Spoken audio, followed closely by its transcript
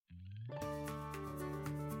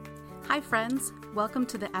Hi friends, welcome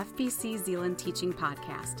to the FBC Zeeland Teaching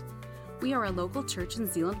Podcast. We are a local church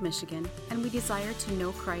in Zeeland, Michigan, and we desire to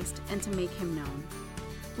know Christ and to make Him known.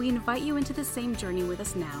 We invite you into the same journey with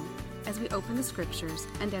us now as we open the Scriptures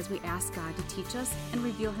and as we ask God to teach us and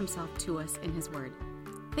reveal Himself to us in His Word.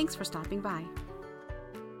 Thanks for stopping by.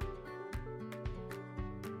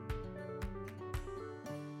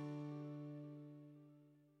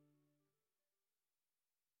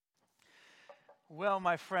 Well,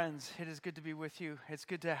 my friends, it is good to be with you. It's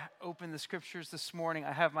good to open the Scriptures this morning.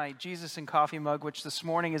 I have my Jesus and Coffee mug, which this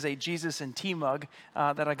morning is a Jesus and Tea mug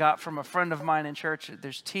that I got from a friend of mine in church.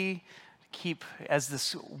 There's tea to keep as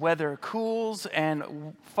this weather cools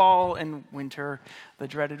and fall and winter, the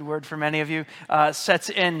dreaded word for many of you,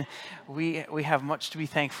 sets in. We have much to be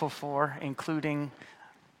thankful for, including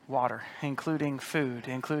water, including food,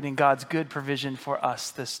 including God's good provision for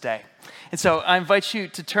us this day. And so I invite you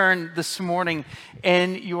to turn this morning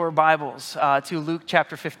in your Bibles to Luke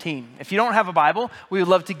chapter 15. If you don't have a Bible, we would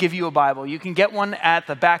love to give you a Bible. You can get one at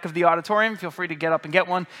the back of the auditorium. Feel free to get up and get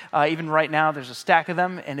one. Even right now, there's a stack of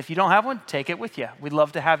them. And if you don't have one, take it with you. We'd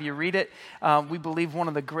love to have you read it. We believe one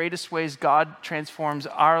of the greatest ways God transforms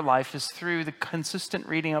our life is through the consistent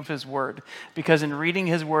reading of His Word. Because in reading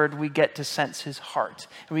His Word, we get to sense His heart.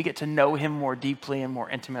 And we get to know Him more deeply and more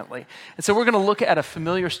intimately. And so we're going to look at a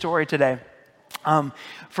familiar story today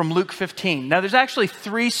from Luke 15. Now, there's actually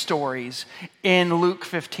three stories in Luke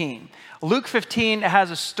 15. Luke 15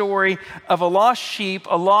 has a story of a lost sheep,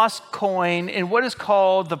 a lost coin, and what is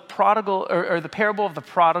called the prodigal or the parable of the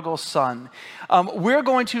prodigal son. We're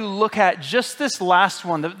going to look at just this last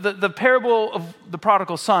one, the parable of the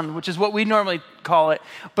prodigal son, which is what we normally call it.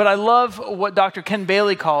 But I love what Dr. Ken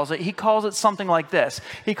Bailey calls it. He calls it something like this.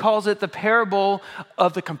 He calls it the parable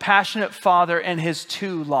of the compassionate father and his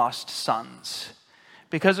two lost sons.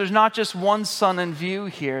 Because there's not just one son in view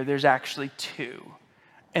here, there's actually two.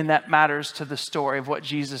 And that matters to the story of what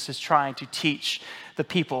Jesus is trying to teach the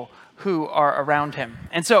people who are around Him.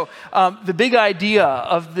 And so the big idea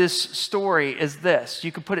of this story is this.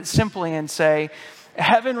 You could put it simply and say,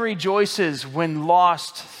 heaven rejoices when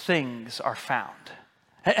lost things are found.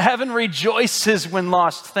 Heaven rejoices when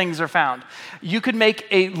lost things are found. You could make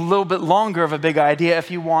a little bit longer of a big idea if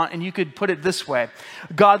you want, and you could put it this way.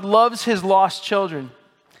 God loves His lost children,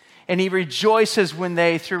 and He rejoices when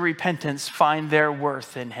they, through repentance, find their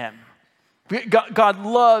worth in Him. God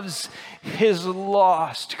loves His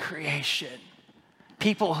lost creation,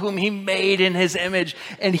 people whom He made in His image,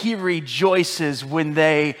 and He rejoices when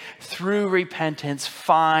they, through repentance,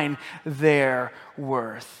 find their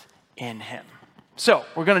worth in Him. So,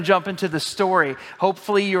 we're going to jump into the story.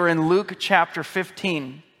 Hopefully, you're in Luke chapter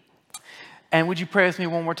 15. And would you pray with me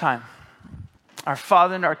one more time? Our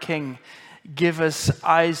Father and our King, give us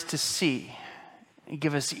eyes to see, and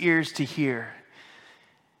give us ears to hear,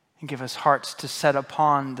 and give us hearts to set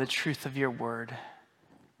upon the truth of your word.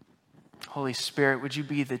 Holy Spirit, would you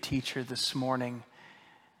be the teacher this morning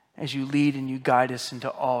as you lead and you guide us into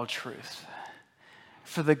all truth?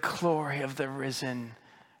 For the glory of the risen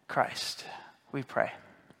Christ, we pray.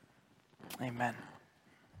 Amen.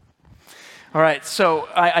 All right, so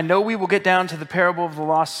I know we will get down to the parable of the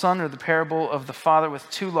lost son or the parable of the father with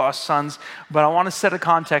two lost sons, but I want to set a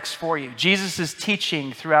context for you. Jesus is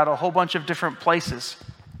teaching throughout a whole bunch of different places.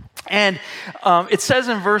 And it says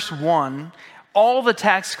in verse 1, all the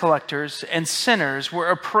tax collectors and sinners were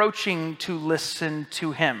approaching to listen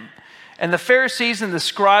to him. And the Pharisees and the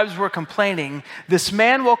scribes were complaining, this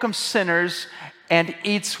man welcomes sinners and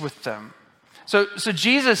eats with them. So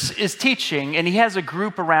Jesus is teaching, and he has a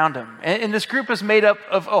group around him. And this group is made up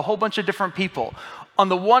of a whole bunch of different people. On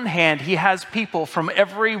the one hand, he has people from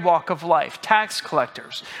every walk of life, tax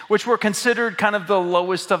collectors, which were considered kind of the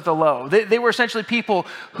lowest of the low. They were essentially people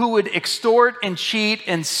who would extort and cheat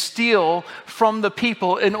and steal from the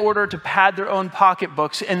people in order to pad their own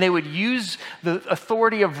pocketbooks, and they would use the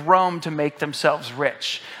authority of Rome to make themselves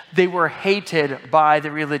rich. They were hated by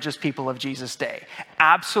the religious people of Jesus' day.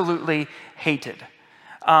 Absolutely hated.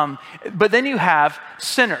 But then you have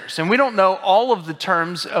sinners, and we don't know all of the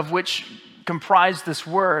terms of which comprise this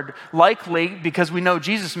word. Likely, because we know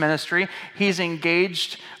Jesus' ministry, he's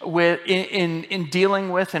engaged with in dealing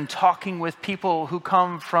with and talking with people who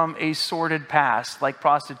come from a sordid past, like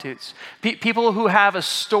prostitutes. People who have a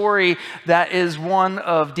story that is one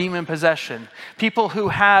of demon possession. People who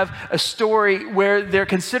have a story where they're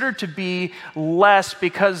considered to be less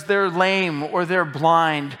because they're lame or they're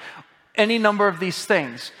blind. Any number of these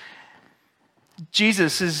things.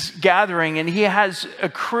 Jesus is gathering, and he has a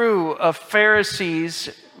crew of Pharisees,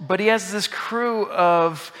 but he has this crew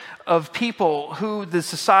of of people who the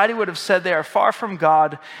society would have said they are far from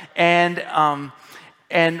God, and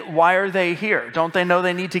why are they here? Don't they know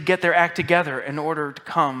they need to get their act together in order to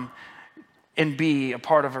come and be a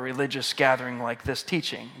part of a religious gathering like this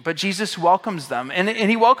teaching? But Jesus welcomes them, and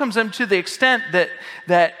he welcomes them to the extent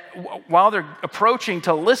that while they're approaching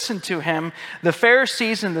to listen to him, the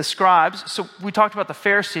Pharisees and the scribes, so we talked about the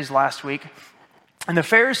Pharisees last week, and the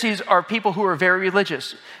Pharisees are people who are very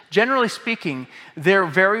religious. Generally speaking, they're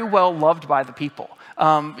very well loved by the people.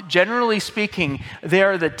 Generally speaking, they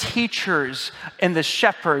are the teachers and the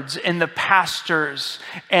shepherds and the pastors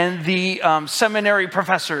and the seminary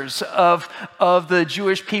professors of the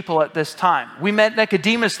Jewish people at this time. We met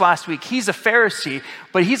Nicodemus last week. He's a Pharisee,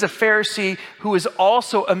 but he's a Pharisee who is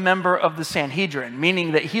also a member of the Sanhedrin,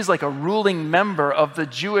 meaning that he's like a ruling member of the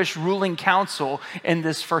Jewish ruling council in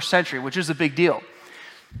this first century, which is a big deal.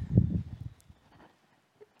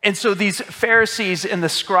 And so these Pharisees and the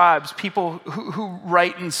scribes, people who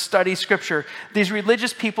write and study scripture, these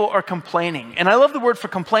religious people are complaining. And I love the word for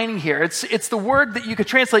complaining here. It's the word that you could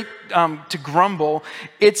translate to grumble.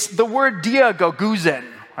 It's the word diagoguzen,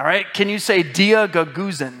 all right? Can you say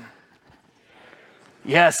diagoguzen?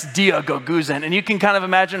 Yes, diagoguzen. And you can kind of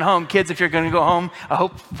imagine home, kids, if you're going to go home,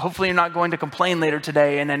 hopefully you're not going to complain later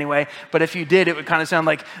today in any way. But if you did, it would kind of sound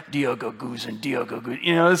like diagoguzen, diagoguzen.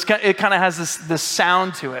 You know, it kind of has this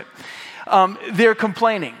sound to it. They're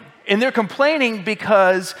complaining. And they're complaining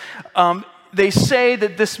because they say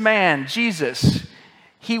that this man, Jesus,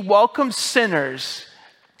 he welcomes sinners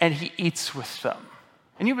and he eats with them.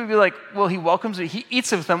 And you would be like, well, he welcomes it, he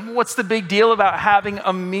eats with them. What's the big deal about having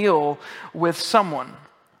a meal with someone?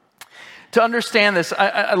 To understand this,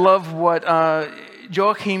 I love what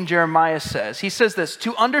Joachim Jeremiah says. He says this: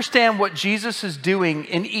 to understand what Jesus is doing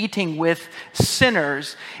in eating with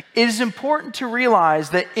sinners, it is important to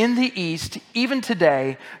realize that in the East, even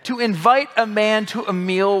today, to invite a man to a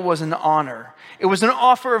meal was an honor. It was an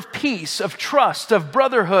offer of peace, of trust, of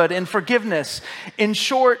brotherhood and forgiveness. In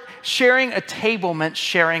short, sharing a table meant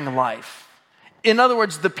sharing life. In other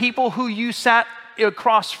words, the people who you sat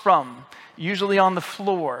across from, usually on the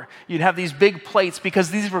floor, you'd have these big plates because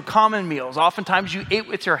these were common meals. Oftentimes you ate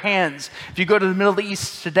with your hands. If you go to the Middle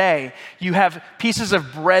East today, you have pieces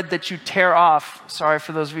of bread that you tear off. Sorry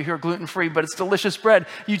for those of you who are gluten-free, but it's delicious bread.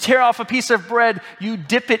 You tear off a piece of bread, you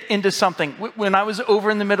dip it into something. When I was over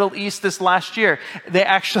in the Middle East this last year, they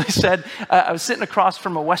actually said, I was sitting across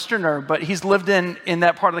from a Westerner, but he's lived in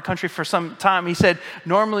that part of the country for some time. He said,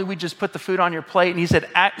 normally we just put the food on your plate. And he said,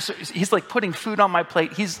 so he's like putting food on my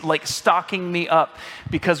plate. He's like stocking me up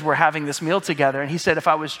because we're having this meal together. And he said, if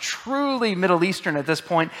I was truly Middle Eastern at this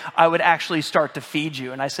point, I would actually start to feed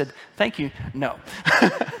you. And I said, thank you, no.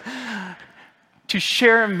 To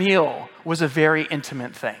share a meal was a very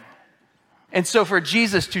intimate thing. And so for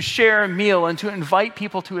Jesus to share a meal and to invite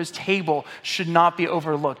people to his table should not be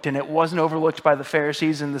overlooked. And it wasn't overlooked by the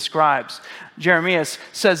Pharisees and the scribes. Jeremiah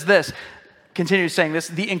says this, continues saying this: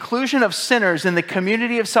 the inclusion of sinners in the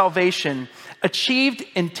community of salvation achieved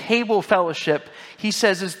in table fellowship, he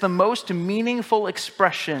says, is the most meaningful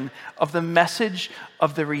expression of the message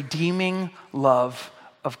of the redeeming love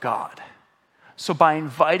of God. So by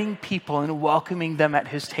inviting people and welcoming them at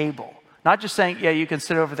his table, not just saying, yeah, you can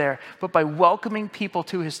sit over there, but by welcoming people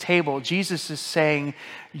to his table, Jesus is saying,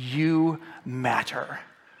 you matter.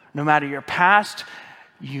 No matter your past,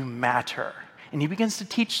 you matter. And he begins to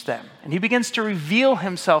teach them, and he begins to reveal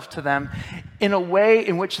himself to them in a way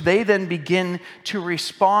in which they then begin to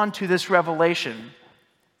respond to this revelation.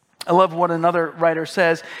 I love what another writer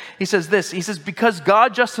says. He says this, he says, because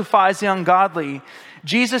God justifies the ungodly,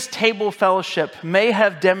 Jesus' table fellowship may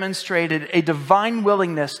have demonstrated a divine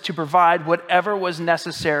willingness to provide whatever was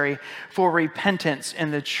necessary for repentance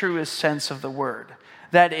in the truest sense of the word.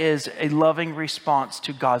 That is a loving response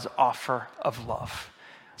to God's offer of love.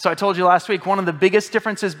 So I told you last week, one of the biggest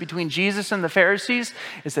differences between Jesus and the Pharisees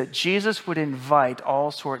is that Jesus would invite all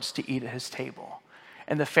sorts to eat at his table.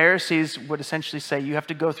 And the Pharisees would essentially say, you have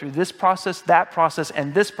to go through this process, that process,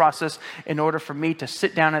 and this process in order for me to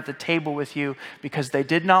sit down at the table with you, because they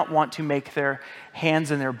did not want to make their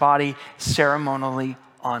hands and their body ceremonially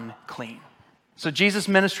unclean. So Jesus'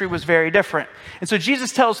 ministry was very different. And so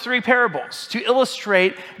Jesus tells 3 parables to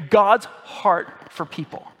illustrate God's heart for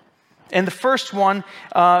people. And the first one,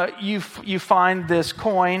 you find this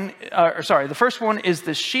coin, the first one is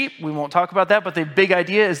the sheep. We won't talk about that, but the big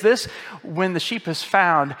idea is this: when the sheep is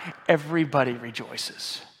found, everybody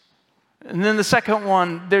rejoices. And then the second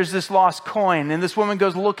one, there's this lost coin, and this woman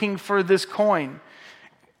goes looking for this coin.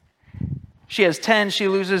 She has 10, she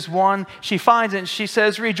loses 1, she finds it, and she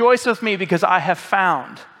says, rejoice with me because I have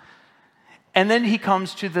found. And then he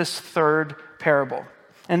comes to this third parable.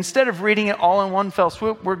 And instead of reading it all in one fell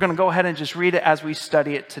swoop, we're going to go ahead and just read it as we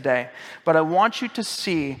study it today. But I want you to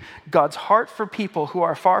see God's heart for people who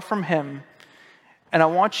are far from him, and I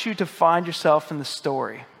want you to find yourself in the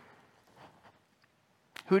story.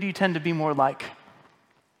 Who do you tend to be more like?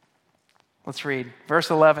 Let's read verse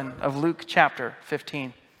 11 of Luke chapter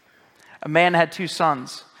 15. A man had 2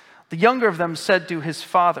 sons. The younger of them said to his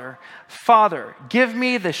father, "Father, give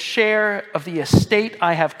me the share of the estate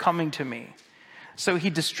I have coming to me." So he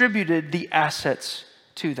distributed the assets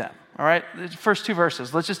to them. All right, the first 2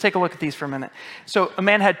 verses. Let's just take a look at these for a minute. So a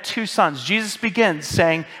man had 2 sons. Jesus begins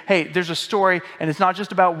saying, hey, there's a story, and it's not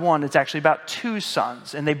just about one, it's actually about 2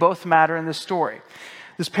 sons, and they both matter in this story.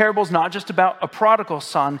 This parable is not just about a prodigal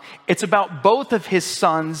son, it's about both of his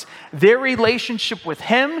sons, their relationship with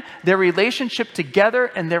him, their relationship together,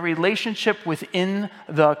 and their relationship within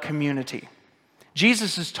the community.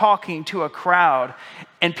 Jesus is talking to a crowd,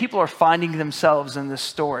 and people are finding themselves in this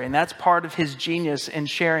story, and that's part of his genius in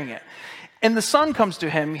sharing it. And the son comes to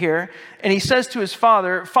him here, and he says to his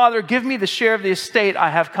father, "Father, give me the share of the estate I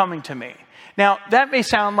have coming to me." Now, that may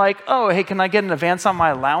sound like, oh, hey, can I get an advance on my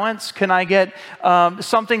allowance? Can I get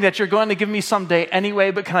something that you're going to give me someday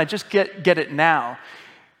anyway, but can I just get it now?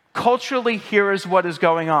 Culturally, here is what is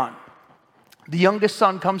going on. The youngest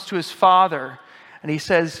son comes to his father, and he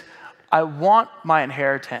says, "I want my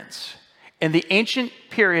inheritance." In the ancient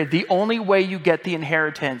period, the only way you get the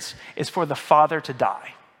inheritance is for the father to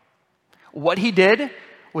die. What he did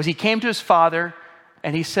was he came to his father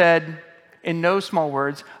and he said, in no small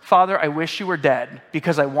words, "Father, I wish you were dead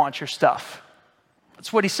because I want your stuff."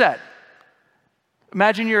 That's what he said.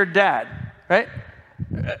 Imagine you're a dad, right?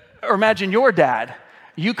 Or imagine your dad.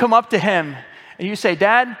 You come up to him and you say,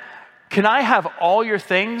 "Dad, can I have all your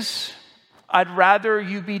things? I'd rather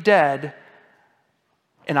you be dead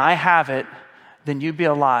and I have it than you be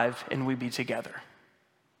alive and we be together."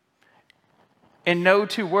 In no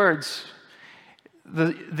 2 words,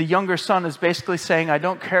 the younger son is basically saying, I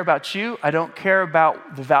don't care about you. I don't care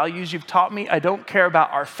about the values you've taught me. I don't care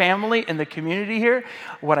about our family and the community here.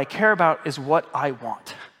 What I care about is what I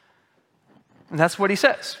want. And that's what he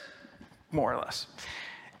says, more or less.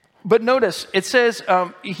 But notice, it says,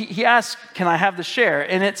 he asks, "Can I have the share?"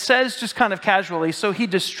 And it says just kind of casually, so he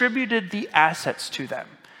distributed the assets to them.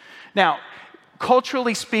 Now,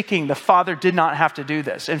 culturally speaking, the father did not have to do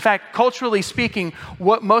this. In fact, culturally speaking,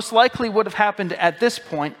 what most likely would have happened at this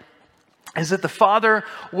point is that the father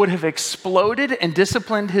would have exploded and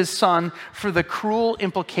disciplined his son for the cruel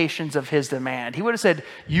implications of his demand. He would have said,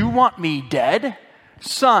 "You want me dead?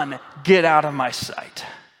 Son, get out of my sight."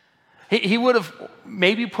 He would have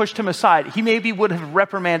maybe pushed him aside. He maybe would have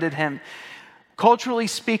reprimanded him. Culturally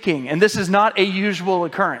speaking, and this is not a usual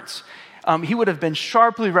occurrence, he would have been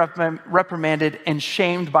sharply reprimanded and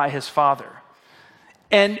shamed by his father.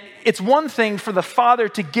 And it's one thing for the father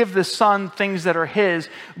to give the son things that are his,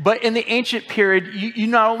 but in the ancient period, you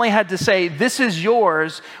not only had to say, "This is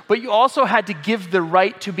yours," but you also had to give the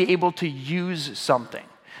right to be able to use something.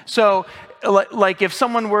 So, like if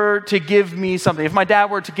someone were to give me something, if my dad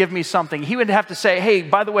were to give me something, he would have to say, "Hey,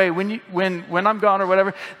 by the way, when I'm gone or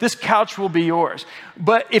whatever, this couch will be yours."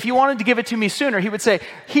 But if he wanted to give it to me sooner, he would say,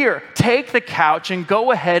 "Here, take the couch and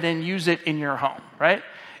go ahead and use it in your home," right?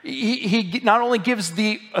 He not only gives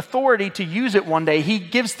the authority to use it one day, he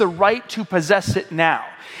gives the right to possess it now.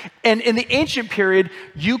 And in the ancient period,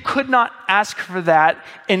 you could not ask for that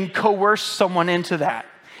and coerce someone into that.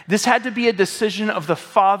 This had to be a decision of the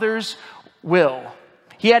father's will.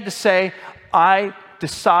 He had to say, "I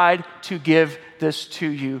decide to give this to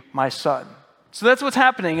you, my son." So that's what's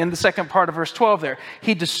happening in the second part of verse 12 there.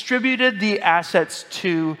 He distributed the assets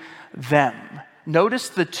to them. Notice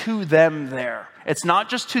the "to them" there. It's not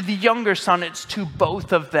just to the younger son, it's to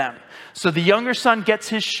both of them. So the younger son gets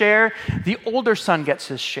his share, the older son gets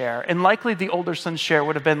his share, and likely the older son's share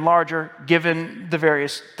would have been larger given the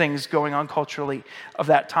various things going on culturally of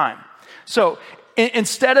that time. So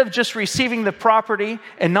instead of just receiving the property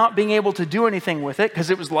and not being able to do anything with it, because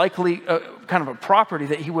it was likely kind of a property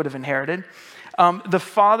that he would have inherited, the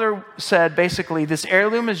father said basically, "This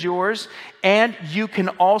heirloom is yours, and you can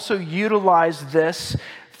also utilize this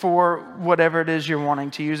for whatever it is you're wanting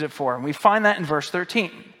to use it for." And we find that in verse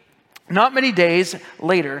 13. Not many days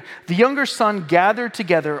later, the younger son gathered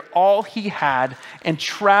together all he had and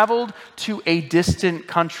traveled to a distant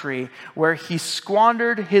country where he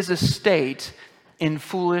squandered his estate in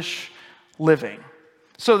foolish living.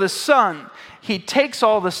 So the son, he takes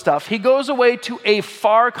all the stuff. He goes away to a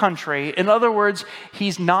far country. In other words,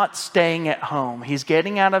 he's not staying at home. He's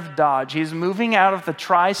getting out of Dodge. He's moving out of the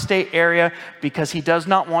tri-state area because he does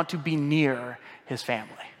not want to be near his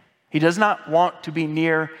family. He does not want to be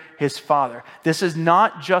near his father. This is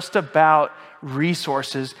not just about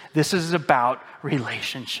resources. This is about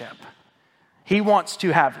relationship. He wants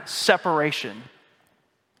to have separation.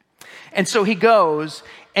 And so he goes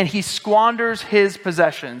and he squanders his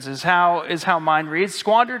possessions, is how mine reads.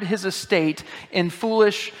 Squandered his estate in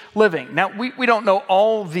foolish living. Now, we don't know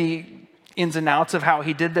all the ins and outs of how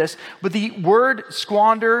he did this, but the word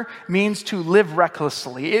squander means to live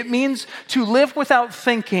recklessly. It means to live without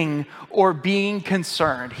thinking or being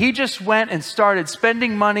concerned. He just went and started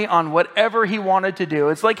spending money on whatever he wanted to do.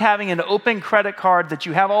 It's like having an open credit card that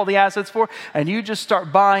you have all the assets for, and you just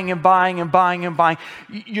start buying and buying and buying and buying.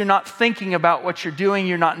 You're not thinking about what you're doing.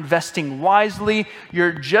 You're not investing wisely.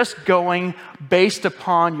 You're just going based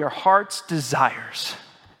upon your heart's desires.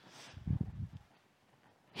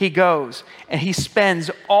 He goes and he spends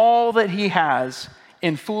all that he has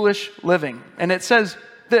in foolish living. And it says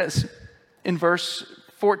this in verse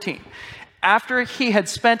 14. After he had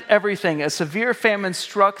spent everything, a severe famine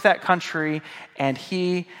struck that country and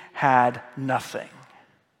he had nothing.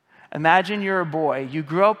 Imagine you're a boy. You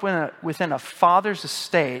grew up within a father's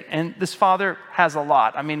estate, and this father has a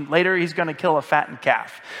lot. I mean, later he's going to kill a fattened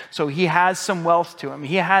calf. So he has some wealth to him.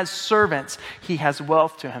 He has servants. He has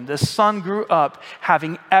wealth to him. The son grew up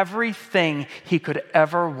having everything he could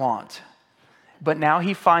ever want. But now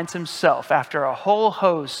he finds himself, after a whole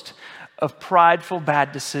host of prideful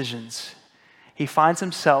bad decisions, he finds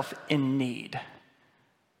himself in need.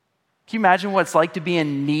 Can you imagine what it's like to be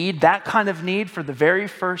in need, that kind of need for the very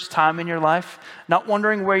first time in your life? Not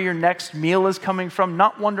wondering where your next meal is coming from,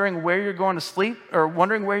 not wondering where you're going to sleep or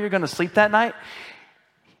wondering where you're going to sleep that night.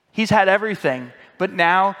 He's had everything, but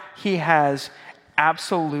now he has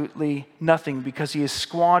absolutely nothing because he has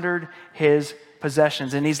squandered his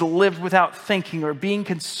possessions and he's lived without thinking or being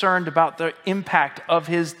concerned about the impact of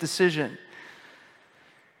his decision.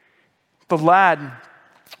 The lad,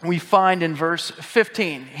 we find in verse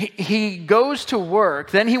 15, he goes to work.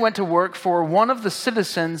 Then he went to work for one of the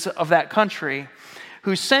citizens of that country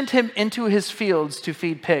who sent him into his fields to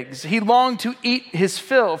feed pigs. He longed to eat his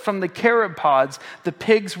fill from the carob pods the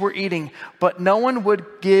pigs were eating, but no one would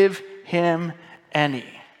give him any.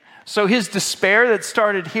 So his despair that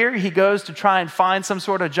started here, he goes to try and find some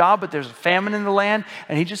sort of job, but there's a famine in the land,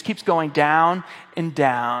 and he just keeps going down and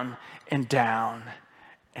down and down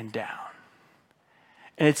and down.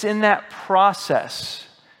 And it's in that process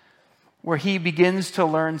where he begins to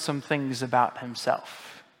learn some things about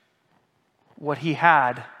himself. What he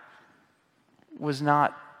had was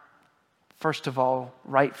not, first of all,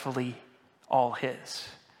 rightfully all his.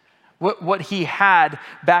 What he had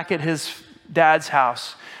back at his dad's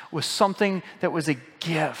house was something that was a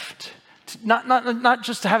gift. Not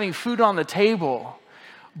just having food on the table,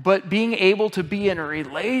 but being able to be in a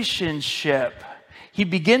relationship. He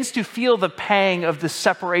begins to feel the pang of the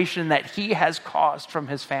separation that he has caused from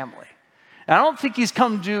his family. And I don't think he's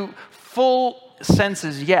come to full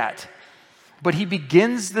senses yet, but he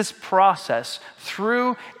begins this process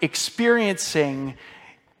through experiencing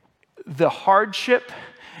the hardship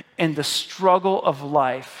and the struggle of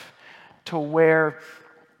life to where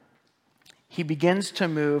he begins to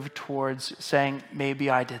move towards saying, maybe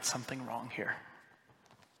I did something wrong here.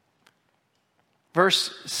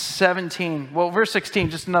 Verse 16,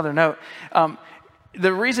 just another note.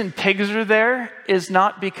 The reason pigs are there is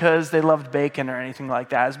not because they loved bacon or anything like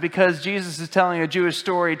that. It's because Jesus is telling a Jewish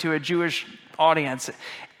story to a Jewish audience.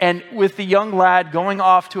 And with the young lad going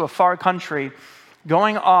off to a far country,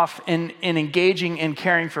 going off and engaging in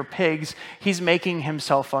caring for pigs, he's making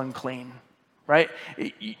himself unclean, right?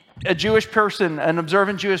 A Jewish person, an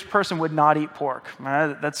observant Jewish person would not eat pork.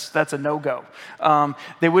 That's a no-go.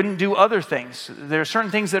 They wouldn't do other things. There are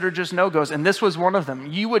certain things that are just no-goes, and this was one of them.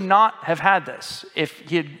 You would not have had this if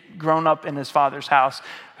he had grown up in his father's house,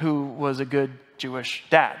 who was a good Jewish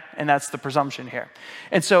dad, and that's the presumption here.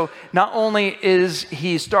 And so not only is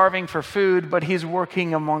he starving for food, but he's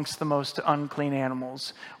working amongst the most unclean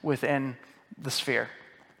animals within the sphere.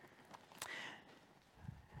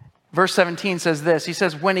 Verse 17 says this. He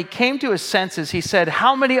says, when he came to his senses, he said,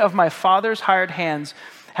 how many of my father's hired hands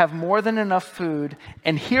have more than enough food,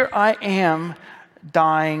 and here I am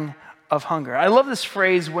dying of hunger. I love this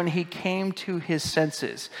phrase, when he came to his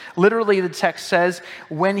senses. Literally, the text says,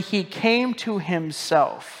 when he came to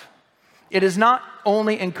himself. It is not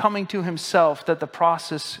only in coming to himself that the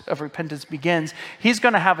process of repentance begins. He's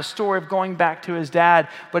going to have a story of going back to his dad,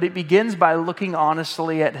 but it begins by looking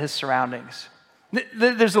honestly at his surroundings.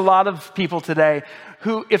 There's a lot of people today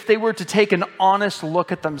who, if they were to take an honest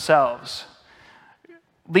look at themselves,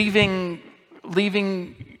 leaving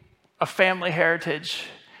a family heritage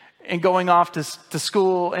and going off to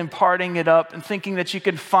school and partying it up and thinking that you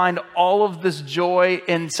can find all of this joy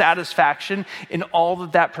and satisfaction in all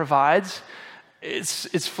that provides,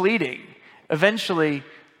 it's fleeting. Eventually,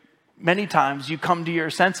 many times you come to your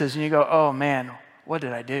senses and you go, oh man, what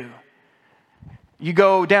did I do? You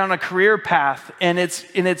go down a career path and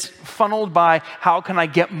it's funneled by how can I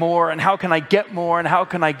get more and how can I get more and how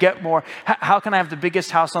can I get more? How can I have the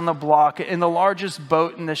biggest house on the block and the largest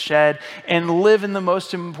boat in the shed and live in the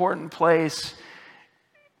most important place?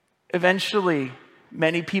 Eventually,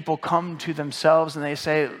 many people come to themselves and they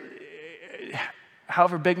say,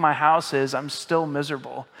 however big my house is, I'm still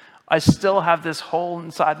miserable. I still have this hole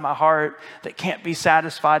inside my heart that can't be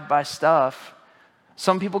satisfied by stuff.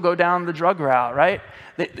 Some people go down the drug route, right?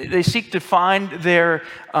 They seek to find their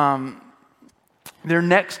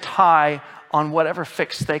next high on whatever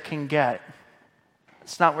fix they can get.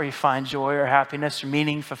 It's not where you find joy or happiness or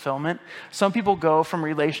meaning, fulfillment. Some people go from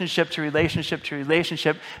relationship to relationship to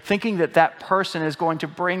relationship thinking that that person is going to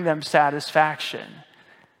bring them satisfaction,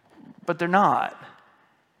 but they're not.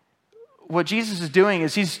 What Jesus is doing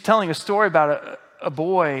is he's telling a story about a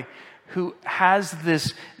boy who has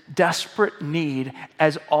this desperate need,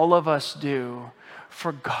 as all of us do,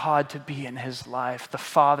 for God to be in his life, the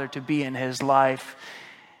Father to be in his life.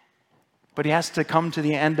 But he has to come to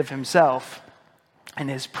the end of himself and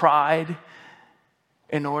his pride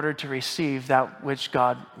in order to receive that which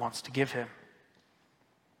God wants to give him.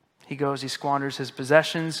 He goes, he squanders his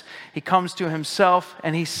possessions, he comes to himself,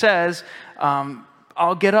 and he says,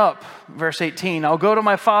 I'll get up, verse 18. I'll go to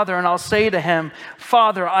my father and I'll say to him,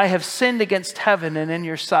 Father, I have sinned against heaven and in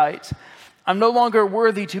your sight. I'm no longer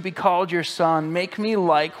worthy to be called your son. Make me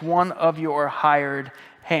like one of your hired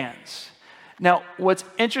hands. Now, what's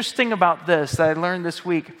interesting about this that I learned this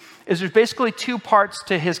week is there's basically two parts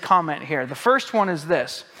to his comment here. The first one is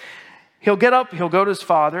this. He'll get up, he'll go to his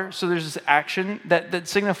father. So there's this action that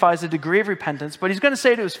signifies a degree of repentance. But he's going to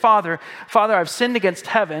say to his father, Father, I've sinned against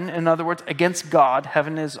heaven. In other words, against God.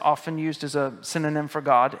 Heaven is often used as a synonym for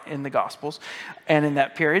God in the Gospels and in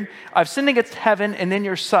that period. I've sinned against heaven and in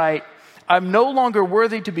your sight. I'm no longer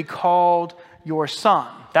worthy to be called your son.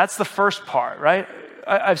 That's the first part, right?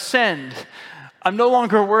 I've sinned. I'm no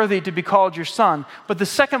longer worthy to be called your son. But the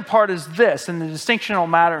second part is this, and the distinction will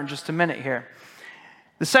matter in just a minute here.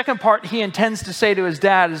 The second part he intends to say to his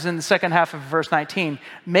dad is in the second half of verse 19.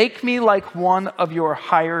 Make me like one of your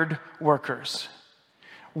hired workers.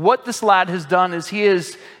 What this lad has done is he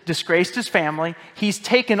has disgraced his family. He's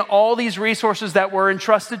taken all these resources that were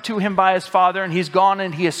entrusted to him by his father, and he's gone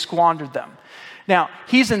and he has squandered them. Now,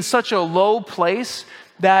 he's in such a low place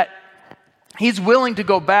that he's willing to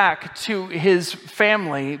go back to his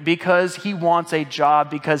family because he wants a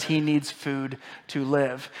job, because he needs food to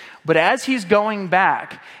live. But as he's going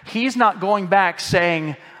back, he's not going back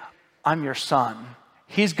saying, I'm your son.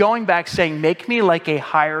 He's going back saying, make me like a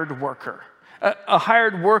hired worker. A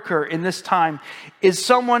hired worker in this time is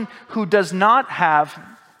someone who does not have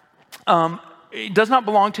does not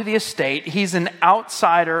belong to the estate. He's an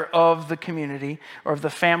outsider of the community or of the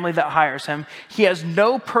family that hires him. He has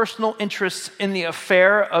no personal interests in the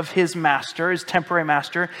affair of his master, his temporary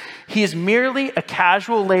master. He is merely a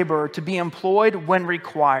casual laborer to be employed when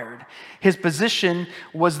required. His position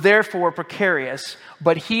was therefore precarious,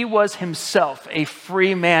 but he was himself a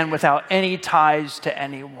free man without any ties to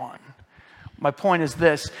anyone. My point is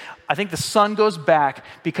this. I think the son goes back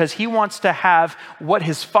because he wants to have what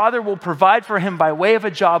his father will provide for him by way of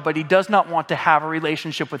a job, but he does not want to have a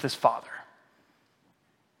relationship with his father.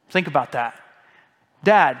 Think about that.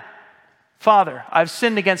 Dad, Father, I've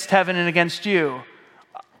sinned against heaven and against you.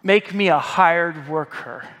 Make me a hired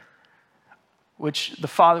worker. Which the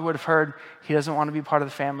father would have heard, he doesn't want to be part of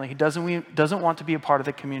the family. He doesn't want to be a part of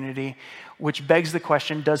the community, which begs the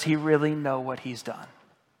question, does he really know what he's done?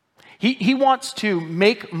 He wants to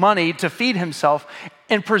make money to feed himself,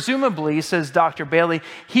 and presumably, says Dr. Bailey,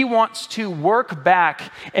 he wants to work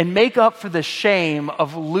back and make up for the shame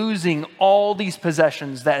of losing all these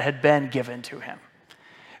possessions that had been given to him.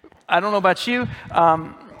 I don't know about you.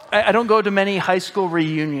 I don't go to many high school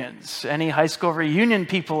reunions. Any high school reunion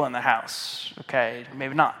people in the house? Okay,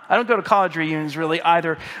 maybe not. I don't go to college reunions really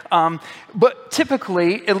either. But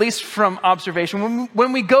typically, at least from observation,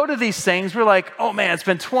 when we go to these things, we're like, oh man, it's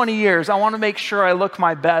been 20 years. I want to make sure I look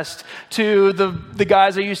my best to the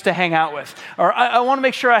guys I used to hang out with. Or I want to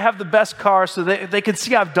make sure I have the best car so that they can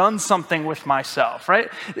see I've done something with myself, right?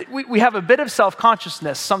 We have a bit of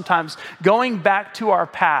self-consciousness sometimes going back to our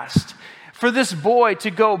past. For this boy to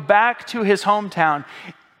go back to his hometown,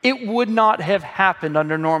 it would not have happened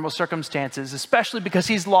under normal circumstances, especially because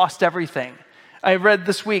he's lost everything. I read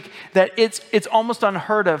this week that it's almost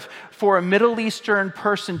unheard of for a Middle Eastern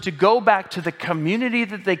person to go back to the community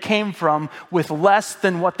that they came from with less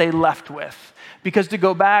than what they left with. Because to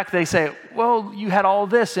go back, they say, well, you had all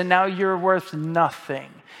this and now you're worth nothing.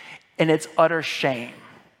 And it's utter shame.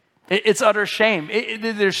 It's utter shame.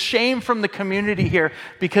 There's shame from the community here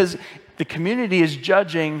because the community is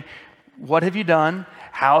judging, what have you done?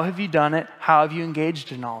 How have you done it? How have you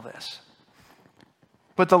engaged in all this?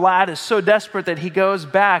 But the lad is so desperate that he goes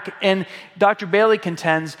back, and Dr. Bailey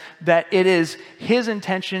contends that it is his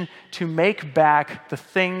intention to make back the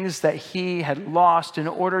things that he had lost in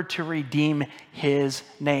order to redeem his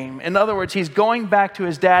name. In other words, he's going back to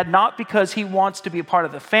his dad not because he wants to be a part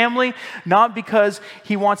of the family, not because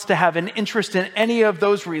he wants to have an interest in any of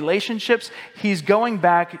those relationships. He's going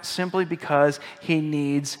back simply because he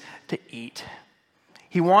needs to eat.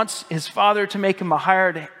 He wants his father to make him a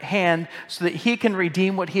hired hand so that he can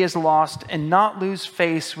redeem what he has lost and not lose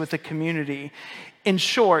face with the community. In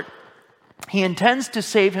short, he intends to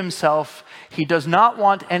save himself. He does not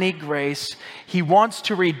want any grace. He wants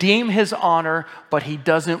to redeem his honor, but he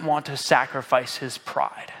doesn't want to sacrifice his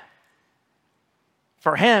pride.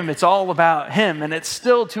 For him, it's all about him, and it's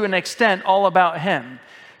still to an extent all about him.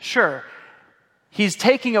 Sure, he's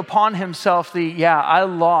taking upon himself I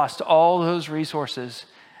lost all those resources,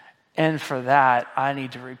 and for that, I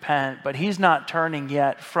need to repent. But he's not turning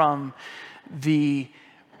yet from the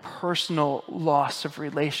personal loss of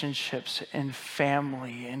relationships and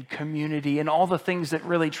family and community and all the things that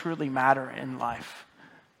really, truly matter in life.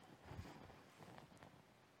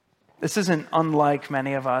 This isn't unlike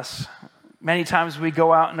many of us. Many times we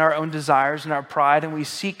go out in our own desires and our pride and we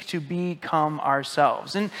seek to become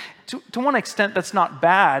ourselves. And to one extent, that's not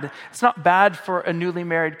bad. It's not bad for a newly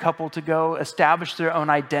married couple to go establish their own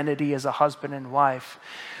identity as a husband and wife.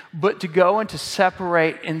 But to go and to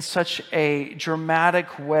separate in such a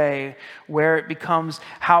dramatic way where it becomes,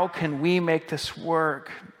 how can we make this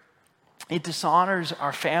work? It dishonors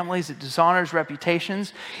our families. It dishonors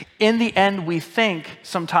reputations. In the end, we think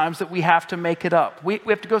sometimes that we have to make it up. We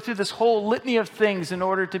have to go through this whole litany of things in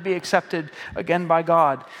order to be accepted again by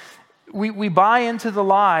God. We buy into the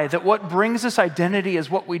lie that what brings us identity is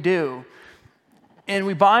what we do. And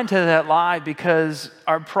we buy into that lie because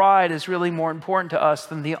our pride is really more important to us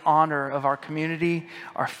than the honor of our community,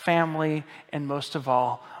 our family, and most of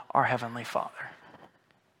all, our Heavenly Father.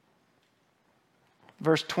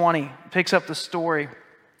 Verse 20 picks up the story.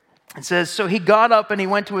 It says, so he got up and he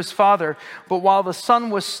went to his father, but while the sun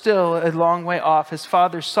was still a long way off, his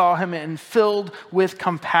father saw him and filled with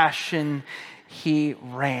compassion, he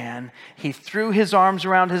ran. He threw his arms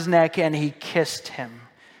around his neck and he kissed him.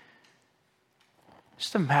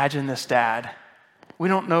 Just imagine this dad. We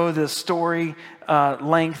don't know the story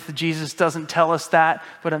length. Jesus doesn't tell us that,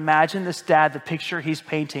 but imagine this dad, the picture he's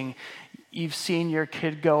painting. You've seen your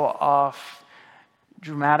kid go off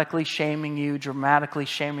dramatically shaming you, dramatically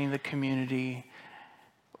shaming the community,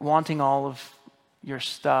 wanting all of your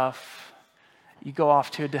stuff. You go off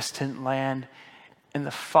to a distant land, and the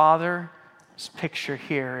father's picture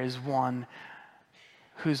here is one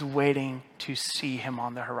who's waiting to see him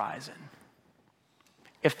on the horizon.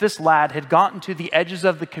 If this lad had gotten to the edges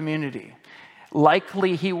of the community,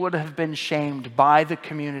 likely he would have been shamed by the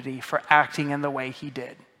community for acting in the way he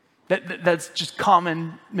did. That's just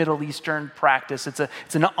common Middle Eastern practice.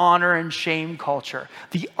 It's an honor and shame culture.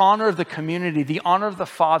 The honor of the community, the honor of the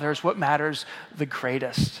father is what matters the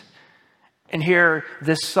greatest. And here,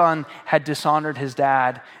 this son had dishonored his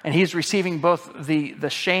dad, and he's receiving both the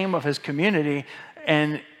shame of his community,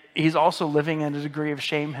 and he's also living in a degree of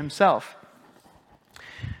shame himself.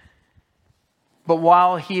 But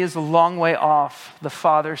while he is a long way off, the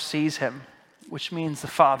father sees him, which means the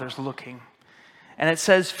father's looking. And it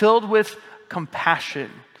says, filled with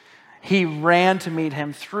compassion, he ran to meet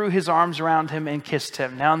him, threw his arms around him, and kissed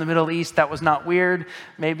him. Now, in the Middle East, that was not weird.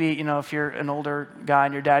 Maybe, if you're an older guy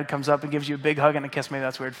and your dad comes up and gives you a big hug and a kiss, maybe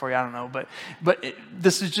that's weird for you. I don't know. But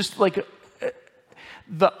this is just like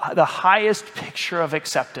the highest picture of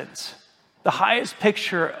acceptance, the highest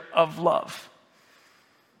picture of love.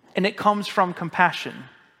 and it comes from compassion.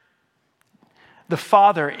 The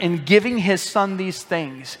Father, in giving his Son these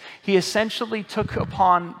things, he essentially took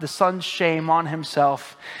upon the Son's shame on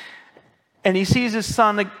himself. And he sees his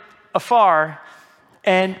Son afar,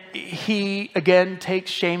 and he again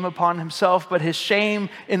takes shame upon himself, but his shame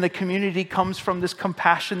in the community comes from this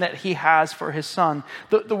compassion that he has for his Son.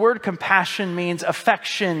 The word compassion means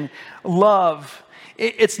affection, love.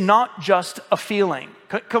 It's not just a feeling.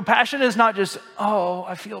 Compassion is not just, oh,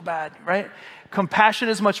 I feel bad, right? Compassion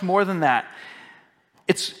is much more than that.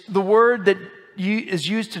 It's the word that is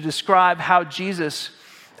used to describe how Jesus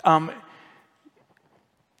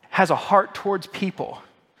has a heart towards people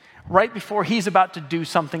right before he's about to do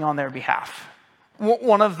something on their behalf.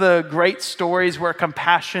 One of the great stories where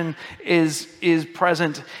compassion is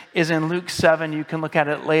present is in Luke 7. You can look at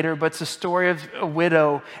it later, but it's a story of a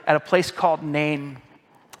widow at a place called Nain.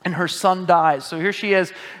 And her son dies. So here she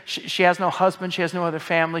is. She has no husband. She has no other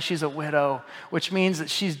family. She's a widow, which means that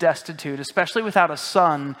she's destitute, especially without a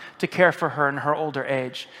son to care for her in her older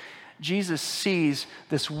age. Jesus sees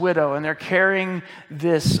this widow, and they're carrying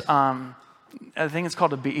this, I think it's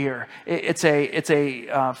called a beer. It's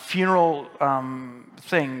a funeral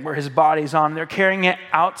thing where his body's on. They're carrying it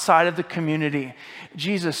outside of the community.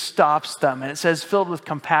 Jesus stops them, and it says, filled with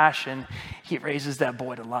compassion, he raises that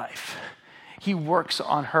boy to life. He works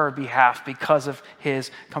on her behalf because of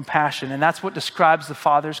his compassion. And that's what describes the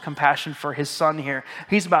Father's compassion for his Son here.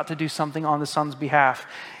 He's about to do something on the Son's behalf.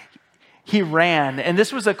 He ran, and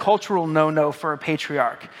this was a cultural no-no for a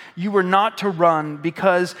patriarch. You were not to run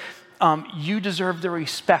because you deserve the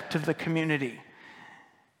respect of the community.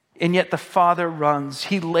 And yet the Father runs.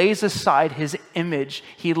 He lays aside his image.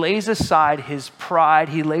 He lays aside his pride.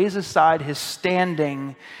 He lays aside his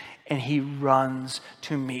standing, and he runs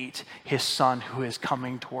to meet his Son who is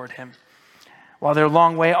coming toward him. While they're a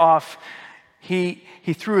long way off, he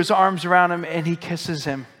threw his arms around him and he kisses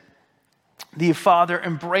him. The Father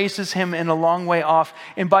embraces him in a long way off.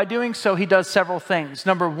 And by doing so, he does several things.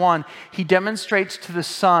 Number one, he demonstrates to the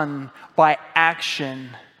Son by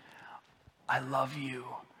action, I love you.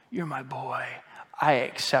 You're my boy. I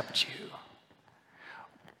accept you.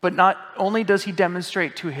 But not only does he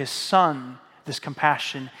demonstrate to his Son this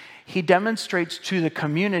compassion, he demonstrates to the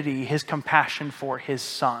community his compassion for his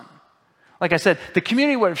Son. Like I said, the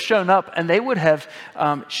community would have shown up and they would have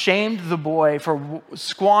shamed the boy for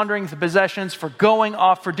squandering the possessions, for going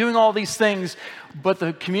off, for doing all these things. But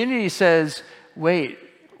the community says, wait,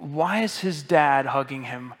 why is his dad hugging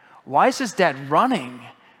him? Why is his dad running?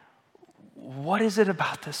 What is it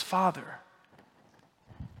about this father?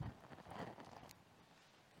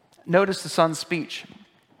 Notice the son's speech.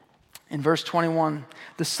 In verse 21,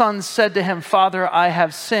 the son said to him, Father, I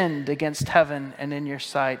have sinned against heaven and in your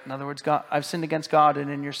sight. In other words, God, I've sinned against God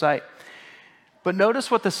and in your sight. But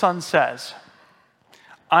notice what the son says.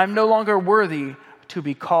 I'm no longer worthy to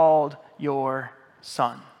be called your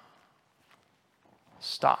son.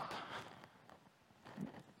 Stop.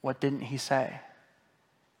 What didn't he say?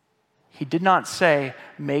 He did not say,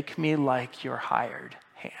 make me like your hired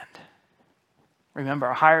hand. Remember,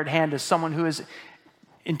 a hired hand is someone who is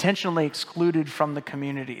intentionally excluded from the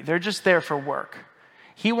community. They're just there for work.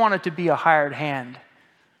 He wanted to be a hired hand.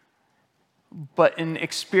 But in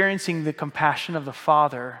experiencing the compassion of the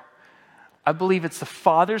Father, I believe it's the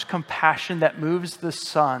Father's compassion that moves the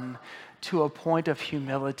Son to a point of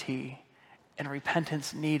humility and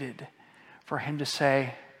repentance needed for him to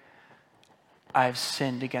say, I've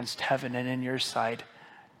sinned against heaven and in your sight.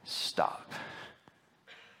 Stop.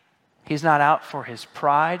 He's not out for his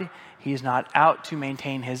pride. He's not out to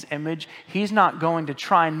maintain his image. He's not going to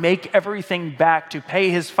try and make everything back, to pay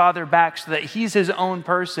his Father back so that he's his own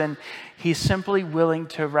person. He's simply willing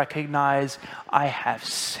to recognize, I have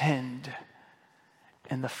sinned.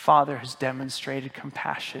 And the Father has demonstrated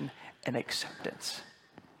compassion and acceptance.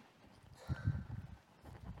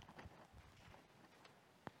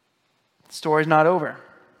 The story's not over.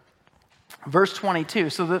 Verse 22.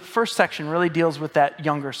 So the first section really deals with that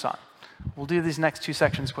younger son. We'll do these next two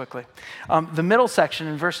sections quickly. The middle section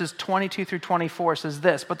in verses 22 through 24 says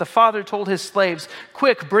this, but the father told his slaves,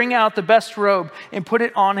 quick, bring out the best robe and put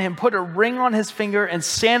it on him. Put a ring on his finger and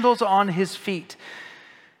sandals on his feet.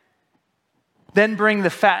 Then bring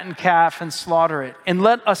the fattened calf and slaughter it. And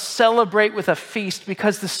let us celebrate with a feast,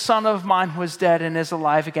 because the son of mine was dead and is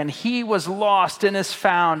alive again. He was lost and is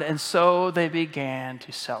found. And so they began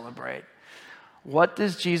to celebrate. What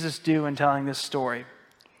does Jesus do in telling this story?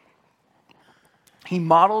 He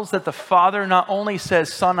models that the Father not only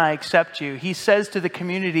says, Son, I accept you. He says to the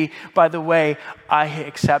community, by the way, I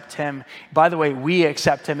accept him. By the way, we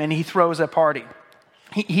accept him. And he throws a party.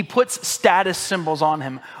 He puts status symbols on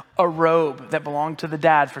him. A robe that belonged to the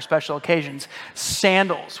dad for special occasions.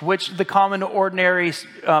 Sandals, which the common ordinary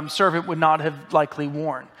servant would not have likely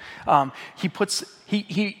worn.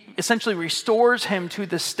 He essentially restores him to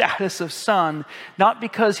the status of son, not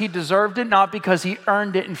because he deserved it, not because he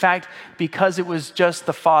earned it. In fact, because it was just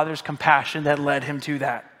the Father's compassion that led him to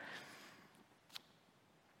that.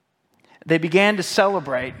 They began to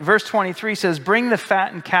celebrate. Verse 23 says, bring the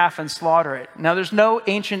fattened calf and slaughter it. Now, there's no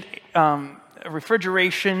ancient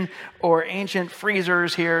refrigeration or ancient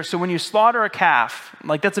freezers here. So when you slaughter a calf,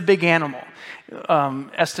 like that's a big animal.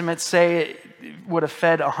 Estimates say it would have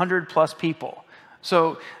fed 100 plus people.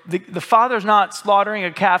 So the father's not slaughtering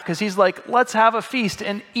a calf because he's like, let's have a feast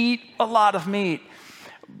and eat a lot of meat.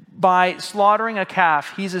 By slaughtering a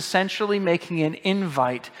calf, he's essentially making an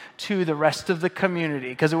invite to the rest of the community,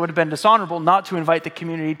 because it would have been dishonorable not to invite the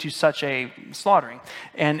community to such a slaughtering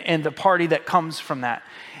and the party that comes from that.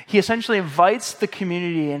 He essentially invites the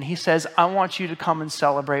community and he says, I want you to come and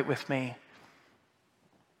celebrate with me.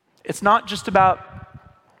 It's not just about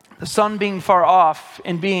the son being far off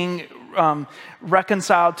and being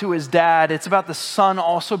reconciled to his dad. It's about the son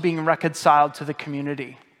also being reconciled to the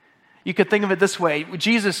community. You could think of it this way.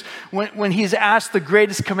 Jesus, when he's asked the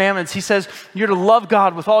greatest commandments, he says, you're to love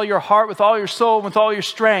God with all your heart, with all your soul, with all your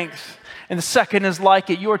strength. And the second is like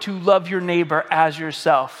it. You are to love your neighbor as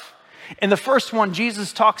yourself. In the first one,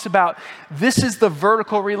 Jesus talks about this is the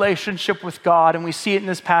vertical relationship with God, and we see it in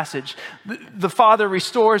this passage. The Father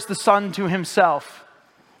restores the Son to himself.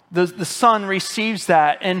 The Son receives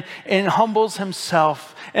that and humbles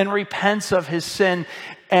himself and repents of his sin.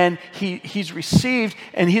 And he's received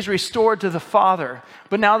and he's restored to the Father.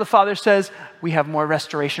 But now the Father says, we have more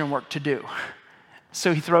restoration work to do.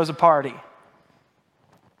 So he throws a party.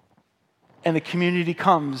 And the community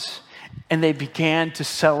comes and they began to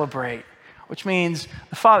celebrate. Which means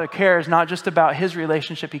the Father cares not just about his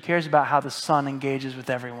relationship, he cares about how the Son engages with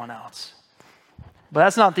everyone else. But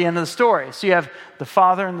that's not the end of the story. So you have the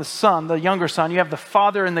Father and the Son, the younger son. You have the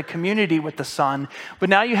Father and the community with the Son. But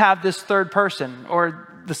now you have this third person, or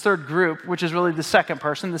this third group, which is really the second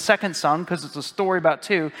person, the second son, because it's a story about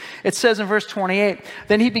two. It says in verse 28,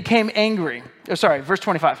 then he became angry. Verse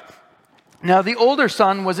 25. Now the older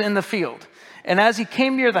son was in the field, and as he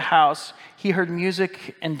came near the house, he heard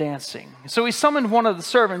music and dancing. So he summoned one of the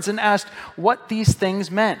servants and asked what these things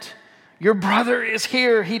meant. Your brother is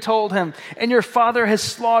here, he told him, and your father has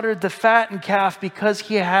slaughtered the fattened calf because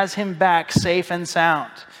he has him back safe and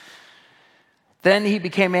sound. Then he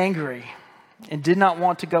became angry and did not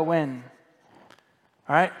want to go in.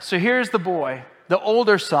 All right, so here's the boy, the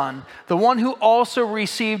older son, the one who also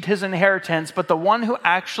received his inheritance, but the one who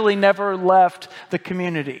actually never left the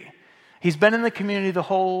community. He's been in the community the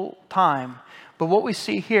whole time. But what we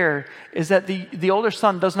see here is that the older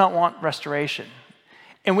son does not want restoration.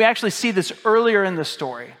 And we actually see this earlier in the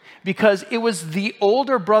story because it was the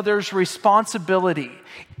older brother's responsibility.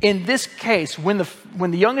 In this case, when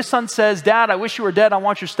the youngest son says, Dad, I wish you were dead, I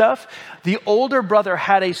want your stuff, the older brother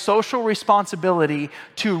had a social responsibility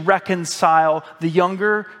to reconcile the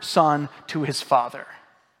younger son to his father.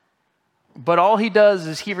 But all he does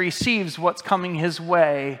is he receives what's coming his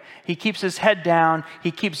way. He keeps his head down.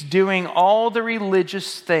 He keeps doing all the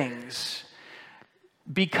religious things.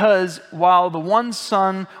 Because while the one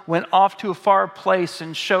son went off to a far place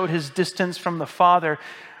and showed his distance from the father,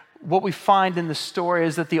 what we find in the story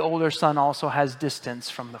is that the older son also has distance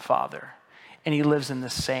from the father. And he lives in the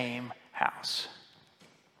same house.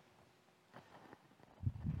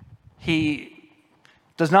 He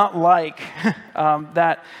does not like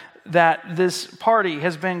that this party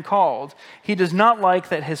has been called. He does not like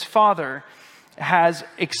that his father has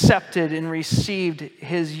accepted and received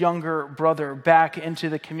his younger brother back into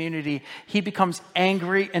the community. He becomes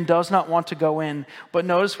angry and does not want to go in. But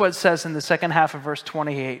notice what it says in the second half of verse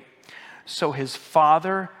 28. So his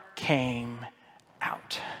father came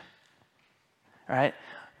out. All right?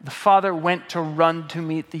 The father went to run to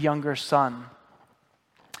meet the younger son.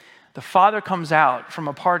 The father comes out from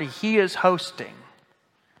a party he is hosting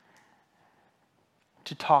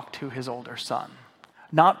to talk to his older son.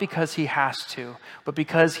 Not because he has to, but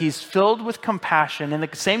because he's filled with compassion. And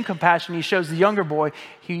the same compassion he shows the younger boy,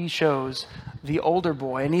 he shows the older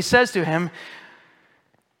boy. And he says to him,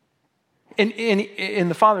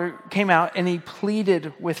 and the father came out and he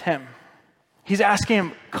pleaded with him. He's asking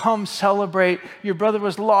him, come celebrate. Your brother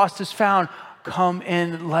was lost, is found. Come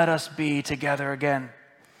in, let us be together again.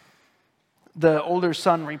 The older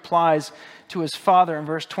son replies to his father in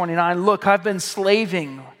verse 29, look, I've been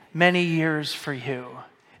slaving many years for you.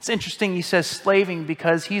 It's interesting he says slaving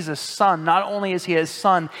because he's a son. Not only is he a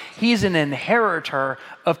son, he's an inheritor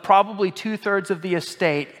of probably 2/3 of the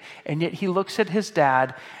estate, and yet he looks at his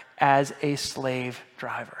dad as a slave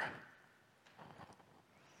driver.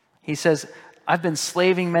 He says, I've been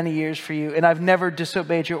slaving many years for you, and I've never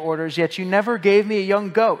disobeyed your orders, yet you never gave me a young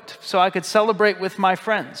goat so I could celebrate with my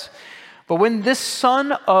friends. But when this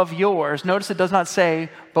son of yours, notice it does not say,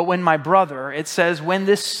 but when my brother, it says, when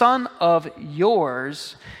this son of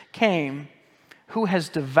yours came, who has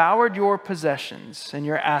devoured your possessions and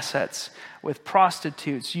your assets with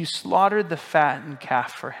prostitutes, you slaughtered the fattened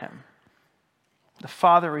calf for him. The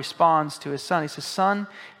father responds to his son. He says, son,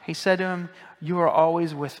 he said to him, you are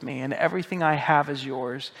always with me, and everything I have is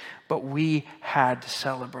yours. But we had to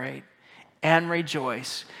celebrate and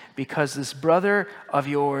rejoice because this brother of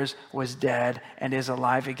yours was dead and is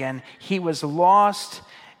alive again. He was lost,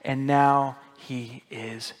 and now he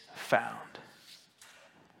is found.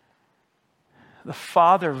 The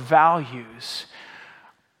father values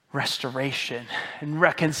restoration and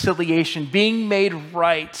reconciliation, being made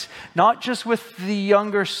right, not just with the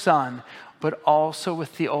younger son, but also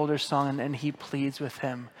with the older son, and he pleads with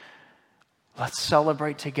him, let's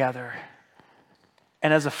celebrate together.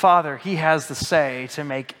 And as a father, he has the say to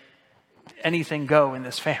make anything go in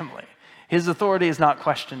this family. His authority is not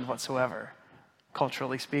questioned whatsoever,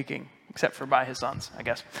 culturally speaking, except for by his sons, I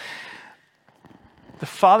guess. The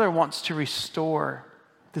father wants to restore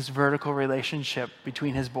this vertical relationship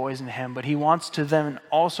between his boys and him, but he wants to then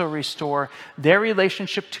also restore their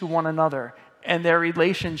relationship to one another and their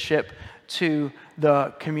relationship to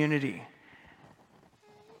the community.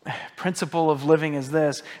 Principle of living is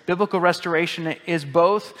this: biblical restoration is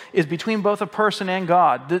between both a person and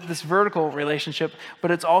God, this vertical relationship, but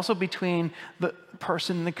it's also between the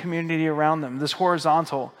person and the community around them, this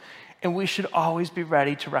horizontal, and we should always be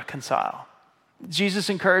ready to reconcile. Jesus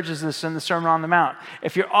encourages this in the Sermon on the Mount.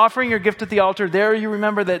 If you're offering your gift at the altar, there you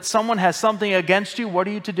remember that someone has something against you. What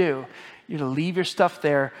are you to do? You're to leave your stuff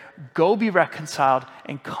there, go be reconciled,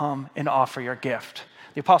 and come and offer your gift.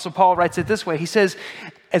 The Apostle Paul writes it this way. He says,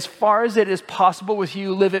 as far as it is possible with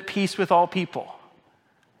you, live at peace with all people,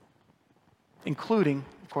 including,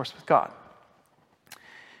 of course, with God.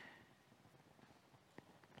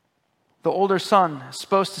 The older son is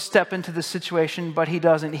supposed to step into the situation, but he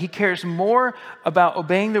doesn't. He cares more about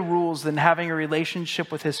obeying the rules than having a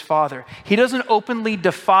relationship with his father. He doesn't openly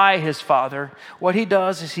defy his father. What he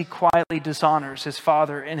does is he quietly dishonors his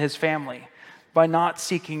father and his family by not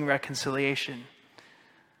seeking reconciliation.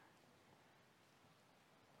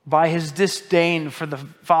 By his disdain for the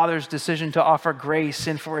father's decision to offer grace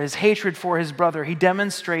and for his hatred for his brother, he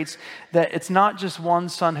demonstrates that it's not just one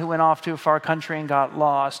son who went off to a far country and got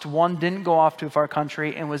lost. One didn't go off to a far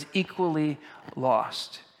country and was equally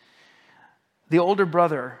lost. The older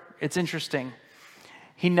brother, it's interesting,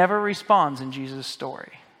 he never responds in Jesus'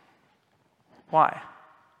 story. Why?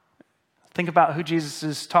 Think about who Jesus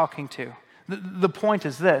is talking to. The point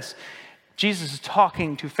is this: Jesus is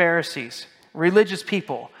talking to Pharisees, religious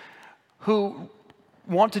people who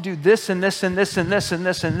want to do this and this and this and this and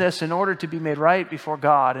this and this in order to be made right before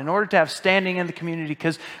God, in order to have standing in the community,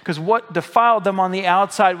 because what defiled them on the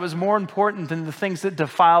outside was more important than the things that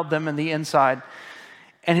defiled them in the inside.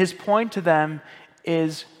 And his point to them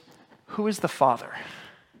is, who is the Father?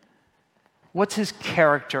 What's his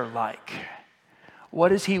character like?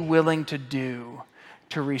 What is he willing to do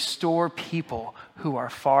to restore people who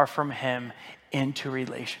are far from him into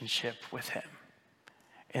relationship with him?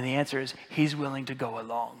 And the answer is, he's willing to go a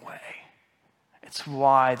long way. It's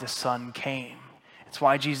why the Son came. It's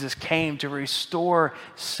why Jesus came, to restore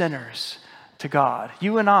sinners to God.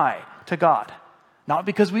 You and I to God. Not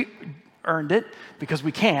because we earned it, because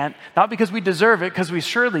we can't. Not because we deserve it, because we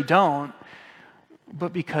surely don't.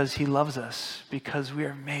 But because he loves us, because we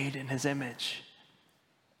are made in his image.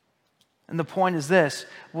 And the point is this: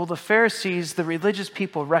 will the Pharisees, the religious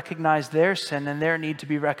people, recognize their sin and their need to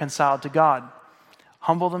be reconciled to God,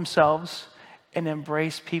 humble themselves, and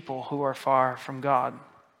embrace people who are far from God?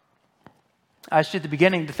 I asked you at the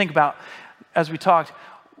beginning to think about, as we talked,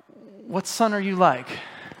 what son are you like?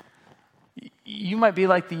 You might be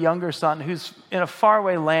like the younger son who's in a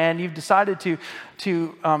faraway land. You've decided to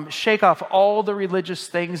shake off all the religious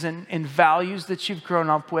things and values that you've grown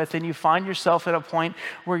up with, and you find yourself at a point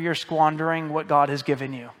where you're squandering what God has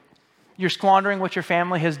given you. You're squandering what your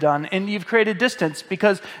family has done, and you've created distance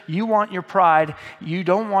because you want your pride. You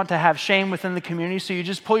don't want to have shame within the community, so you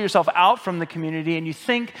just pull yourself out from the community, and you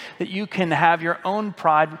think that you can have your own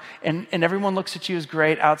pride, and everyone looks at you as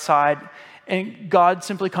great outside. And God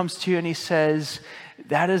simply comes to you and he says,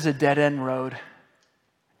 that is a dead-end road.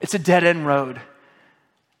 It's a dead-end road.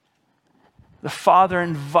 The Father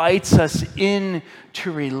invites us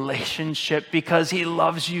into relationship because he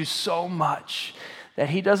loves you so much that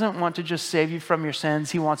he doesn't want to just save you from your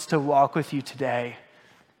sins. He wants to walk with you today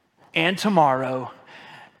and tomorrow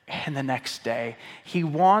and the next day. He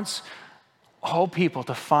wants all people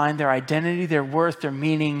to find their identity, their worth, their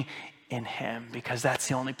meaning in him, because that's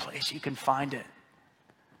the only place you can find it.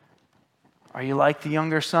 Are you like the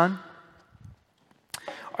younger son?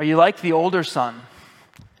 Are you like the older son?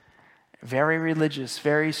 Very religious,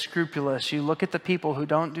 very scrupulous. You look at the people who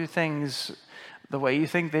don't do things the way you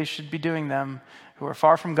think they should be doing them, who are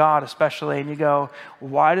far from God especially, and you go,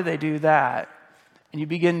 why do they do that? And you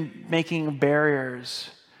begin making barriers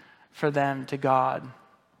for them to God.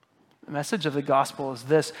 The message of the gospel is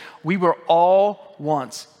this: we were all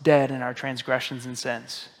once dead in our transgressions and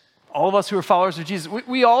sins. All of us who are followers of Jesus,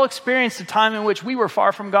 we all experienced a time in which we were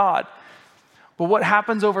far from God. But what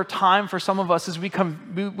happens over time for some of us is we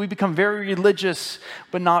become very religious,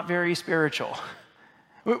 but not very spiritual.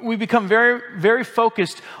 We become very, very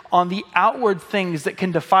focused on the outward things that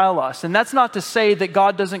can defile us. And that's not to say that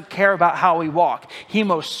God doesn't care about how we walk. He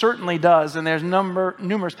most certainly does, and there's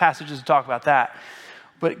numerous passages to talk about that.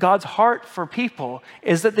 But God's heart for people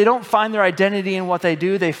is that they don't find their identity in what they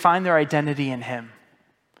do, they find their identity in him.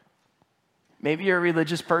 Maybe you're a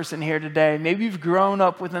religious person here today. Maybe you've grown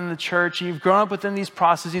up within the church and you've grown up within these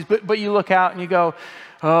processes, but you look out and you go,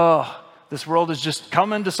 oh, this world is just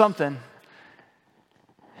coming to something.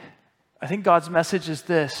 I think God's message is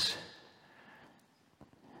this: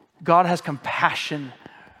 God has compassion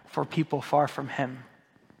for people far from him,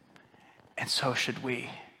 and so should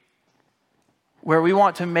we. Where we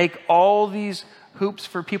want to make all these hoops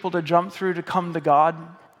for people to jump through to come to God,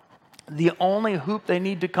 the only hoop they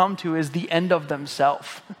need to come to is the end of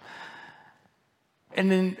themselves.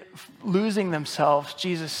 And in losing themselves,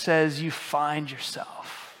 Jesus says, you find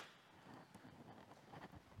yourself.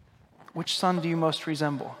 Which son do you most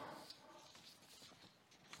resemble?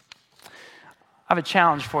 I have a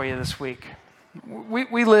challenge for you this week.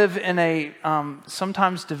 We live in a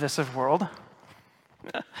sometimes divisive world.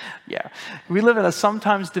 Yeah, we live in a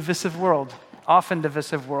sometimes divisive world, often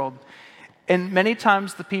divisive world. And many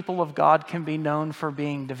times the people of God can be known for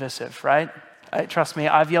being divisive, right? Trust me,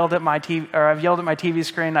 I've yelled at my TV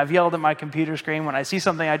screen, I've yelled at my computer screen. When I see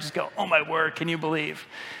something, I just go, oh my word, can you believe?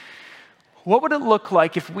 What would it look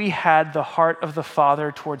like if we had the heart of the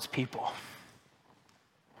Father towards people?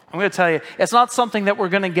 I'm going to tell you, it's not something that we're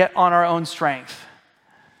going to get on our own strength.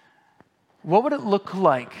 What would it look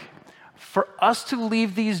like for us to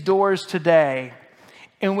leave these doors today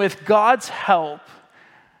and with God's help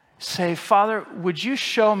say, Father, would you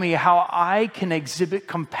show me how I can exhibit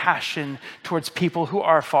compassion towards people who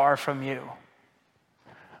are far from you?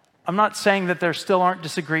 I'm not saying that there still aren't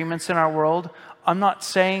disagreements in our world. I'm not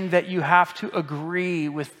saying that you have to agree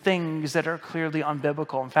with things that are clearly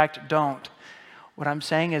unbiblical. In fact, don't. What I'm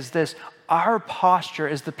saying is this: our posture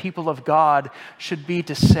as the people of God should be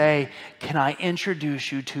to say, can I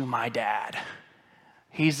introduce you to my dad?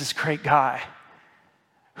 He's this great guy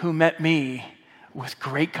who met me with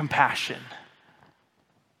great compassion.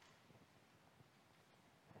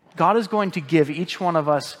 God is going to give each one of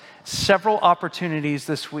us several opportunities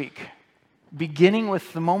this week, beginning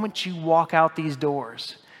with the moment you walk out these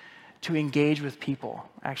doors, to engage with people.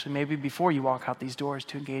 Actually, maybe before you walk out these doors,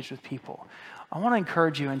 to engage with people. I want to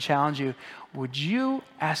encourage you and challenge you. Would you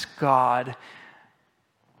ask God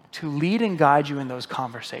to lead and guide you in those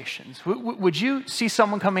conversations? Would you see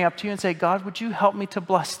someone coming up to you and say, God, would you help me to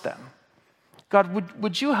bless them? God,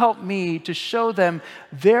 would you help me to show them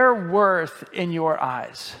their worth in your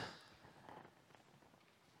eyes?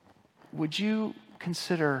 Would you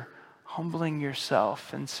consider humbling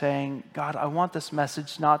yourself and saying, God, I want this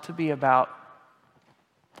message not to be about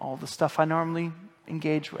all the stuff I normally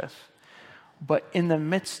engage with, but in the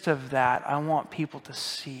midst of that, I want people to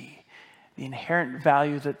see the inherent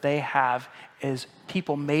value that they have as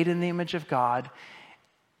people made in the image of God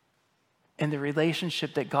and the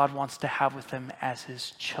relationship that God wants to have with them as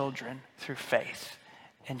his children through faith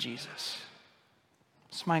in Jesus.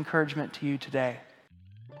 It's my encouragement to you today.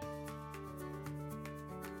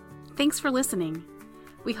 Thanks for listening.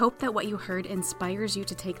 We hope that what you heard inspires you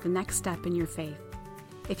to take the next step in your faith.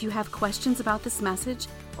 If you have questions about this message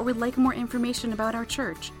or would like more information about our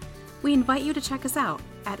church, we invite you to check us out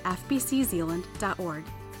at fbczealand.org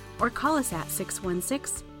or call us at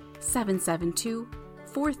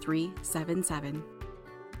 616-772-4377.